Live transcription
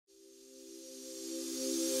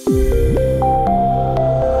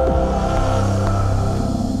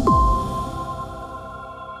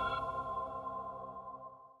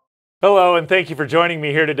and thank you for joining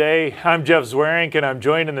me here today. I'm Jeff Zwerenk, and I'm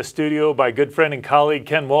joined in the studio by good friend and colleague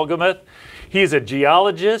Ken Wolgamuth. He's a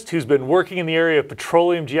geologist who's been working in the area of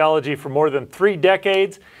petroleum geology for more than 3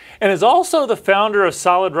 decades, and is also the founder of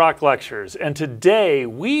Solid Rock Lectures. And today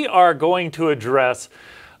we are going to address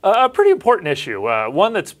a pretty important issue,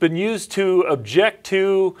 one that's been used to object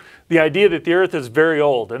to the idea that the Earth is very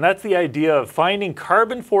old, and that's the idea of finding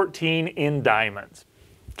carbon-14 in diamonds.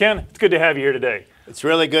 Ken, it's good to have you here today. It's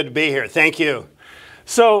really good to be here. Thank you.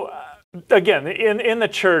 So, again, in the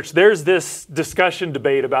church, there's this discussion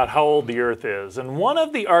debate about how old the Earth is. And one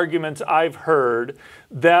of the arguments I've heard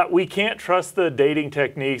that we can't trust the dating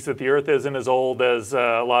techniques, that the Earth isn't as old as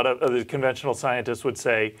a lot of the conventional scientists would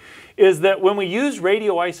say, is that when we use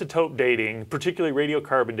radioisotope dating, particularly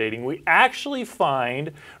radiocarbon dating, we actually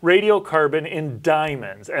find radiocarbon in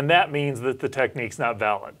diamonds. And that means that the technique's not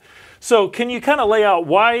valid. So can you kind of lay out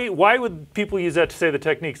why would people use that to say the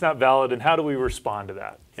technique's not valid, and how do we respond to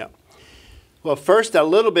that? Yeah. Well, first, a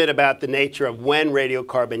little bit about the nature of when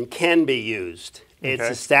radiocarbon can be used. Okay. It's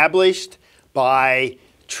established by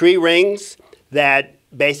tree rings that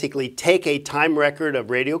basically take a time record of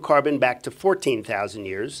radiocarbon back to 14,000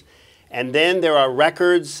 years. And then there are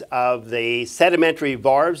records of the sedimentary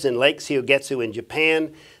varves in Lake Syogetsu in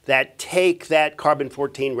Japan that take that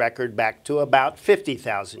carbon-14 record back to about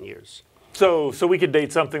 50,000 years. So we could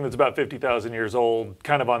date something that's about 50,000 years old,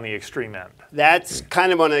 kind of on the extreme end. That's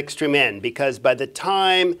kind of on the extreme end, because by the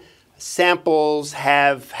time samples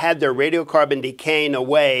have had their radiocarbon decaying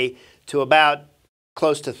away to about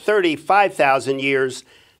close to 35,000 years,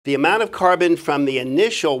 the amount of carbon from the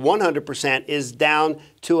initial 100% is down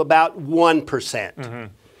to about 1%. Mm-hmm.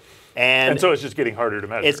 And so it's just getting harder to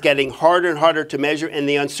measure. It's getting harder and harder to measure, and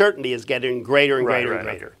the uncertainty is getting greater and greater and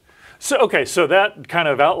greater. So, okay, so that kind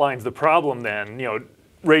of outlines the problem then. You know,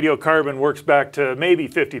 radiocarbon works back to maybe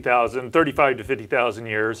 50,000, 35 to 50,000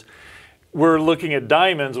 years. We're looking at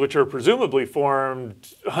diamonds, which are presumably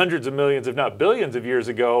formed hundreds of millions, if not billions of years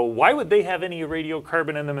ago. Why would they have any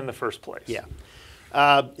radiocarbon in them in the first place? Yeah.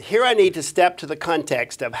 Here I need to step to the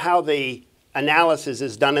context of how the analysis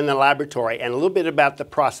is done in the laboratory and a little bit about the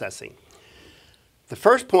processing. The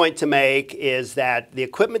first point to make is that the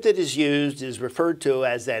equipment that is used is referred to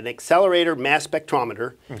as an accelerator mass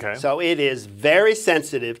spectrometer. Okay. So it is very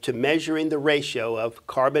sensitive to measuring the ratio of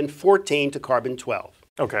carbon-14 to carbon-12.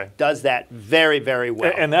 Okay. Does that very, very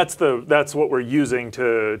well. And that's what we're using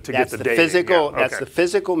to get the dating. Physical, yeah. That's the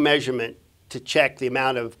physical measurement to check the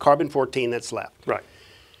amount of carbon-14 that's left. Right.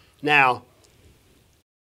 Now,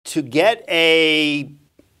 to get the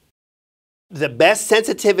best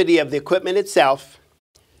sensitivity of the equipment itself,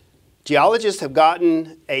 geologists have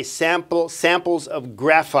gotten samples of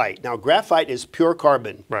graphite. Now, graphite is pure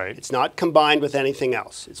carbon. Right. It's not combined with anything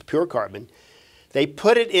else. It's pure carbon. They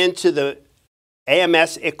put it into the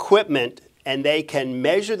AMS equipment, and they can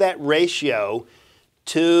measure that ratio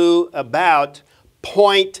to about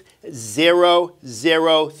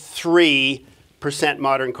 0.003%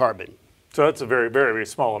 modern carbon. So that's a very, very, very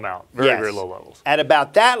small amount, very low levels. At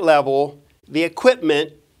about that level, the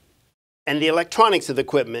equipment and the electronics of the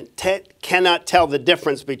equipment cannot tell the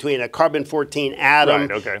difference between a carbon-14 atom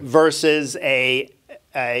versus a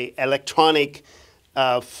electronic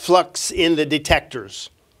flux in the detectors.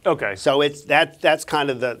 Okay. So that's kind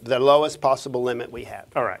of the lowest possible limit we have.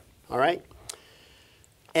 All right. All right?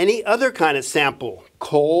 Any other kind of sample,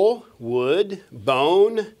 coal, wood,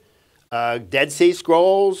 bone, Dead Sea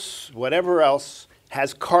Scrolls, whatever else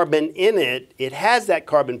has carbon in it, it has that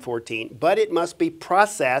carbon-14, but it must be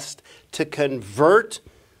processed to convert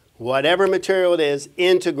whatever material it is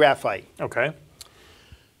into graphite. Okay.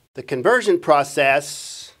 The conversion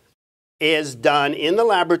process is done in the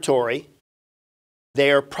laboratory. They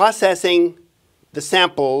are processing the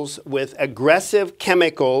samples with aggressive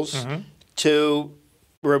chemicals to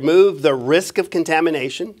remove the risk of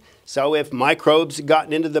contamination. So if microbes have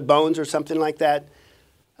gotten into the bones or something like that,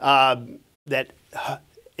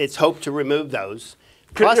 it's hoped to remove those.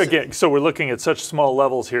 Again, so we're looking at such small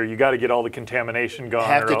levels here, you got to get all the contamination gone.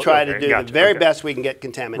 Have to try to do the very best we can get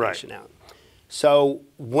contamination out. So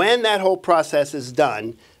when that whole process is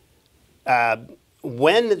done,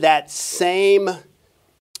 when that same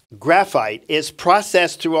graphite is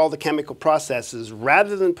processed through all the chemical processes,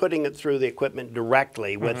 rather than putting it through the equipment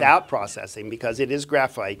directly without processing, because it is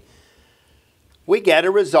graphite, we get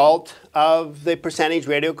a result of the percentage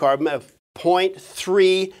radiocarbon of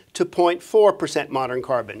 0.3 to 0.4% modern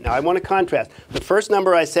carbon. Now I want to contrast. The first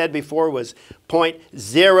number I said before was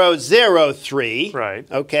 0.003.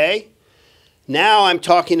 Right. Okay? Now I'm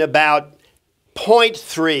talking about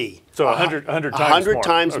 0.3. So 100 times more. 100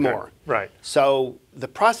 times more. Right. So the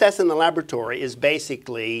process in the laboratory is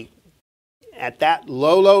basically at that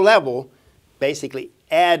low level, basically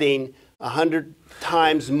adding 100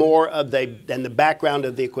 times more than the background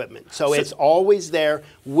of the equipment. So it's always there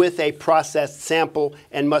with a processed sample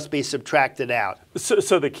and must be subtracted out.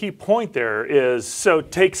 So the key point there is, so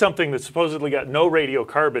take something that's supposedly got no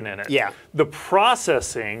radiocarbon in it. Yeah. The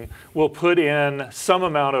processing will put in some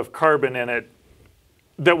amount of carbon in it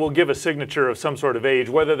that will give a signature of some sort of age,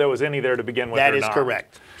 whether there was any there to begin with or not. That is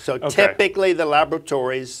correct. So typically the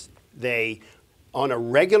laboratories, on a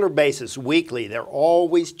regular basis, weekly, they're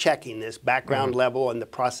always checking this background level and the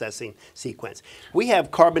processing sequence. We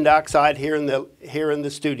have carbon dioxide here in the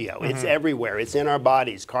studio. It's everywhere. It's in our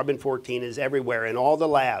bodies. Carbon-14 is everywhere in all the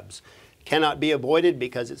labs. Cannot be avoided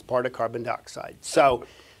because it's part of carbon dioxide. So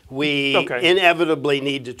we inevitably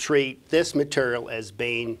need to treat this material as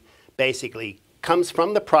being basically comes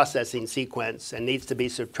from the processing sequence and needs to be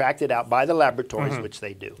subtracted out by the laboratories, which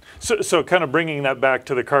they do. So kind of bringing that back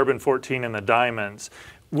to the carbon-14 and the diamonds,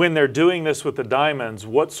 when they're doing this with the diamonds,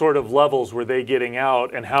 what sort of levels were they getting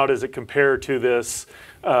out, and how does it compare to this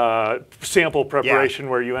sample preparation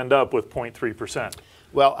where you end up with 0.3%?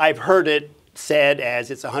 Well, I've heard it said as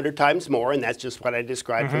it's 100 times more, and that's just what I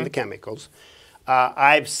described from the chemicals.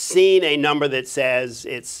 I've seen a number that says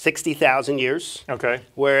it's 60,000 years,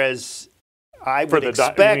 whereas I would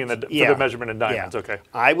expect for the measurement in diamonds.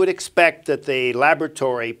 I would expect that the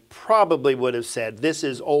laboratory probably would have said this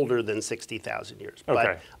is older than 60,000 years.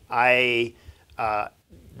 But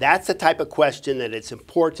that's the type of question that it's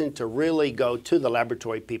important to really go to the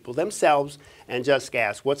laboratory people themselves and just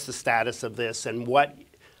ask, what's the status of this, and what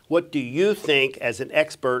do you think as an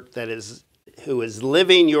expert who is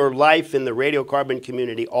living your life in the radiocarbon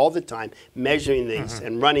community all the time, measuring these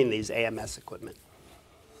and running these AMS equipment?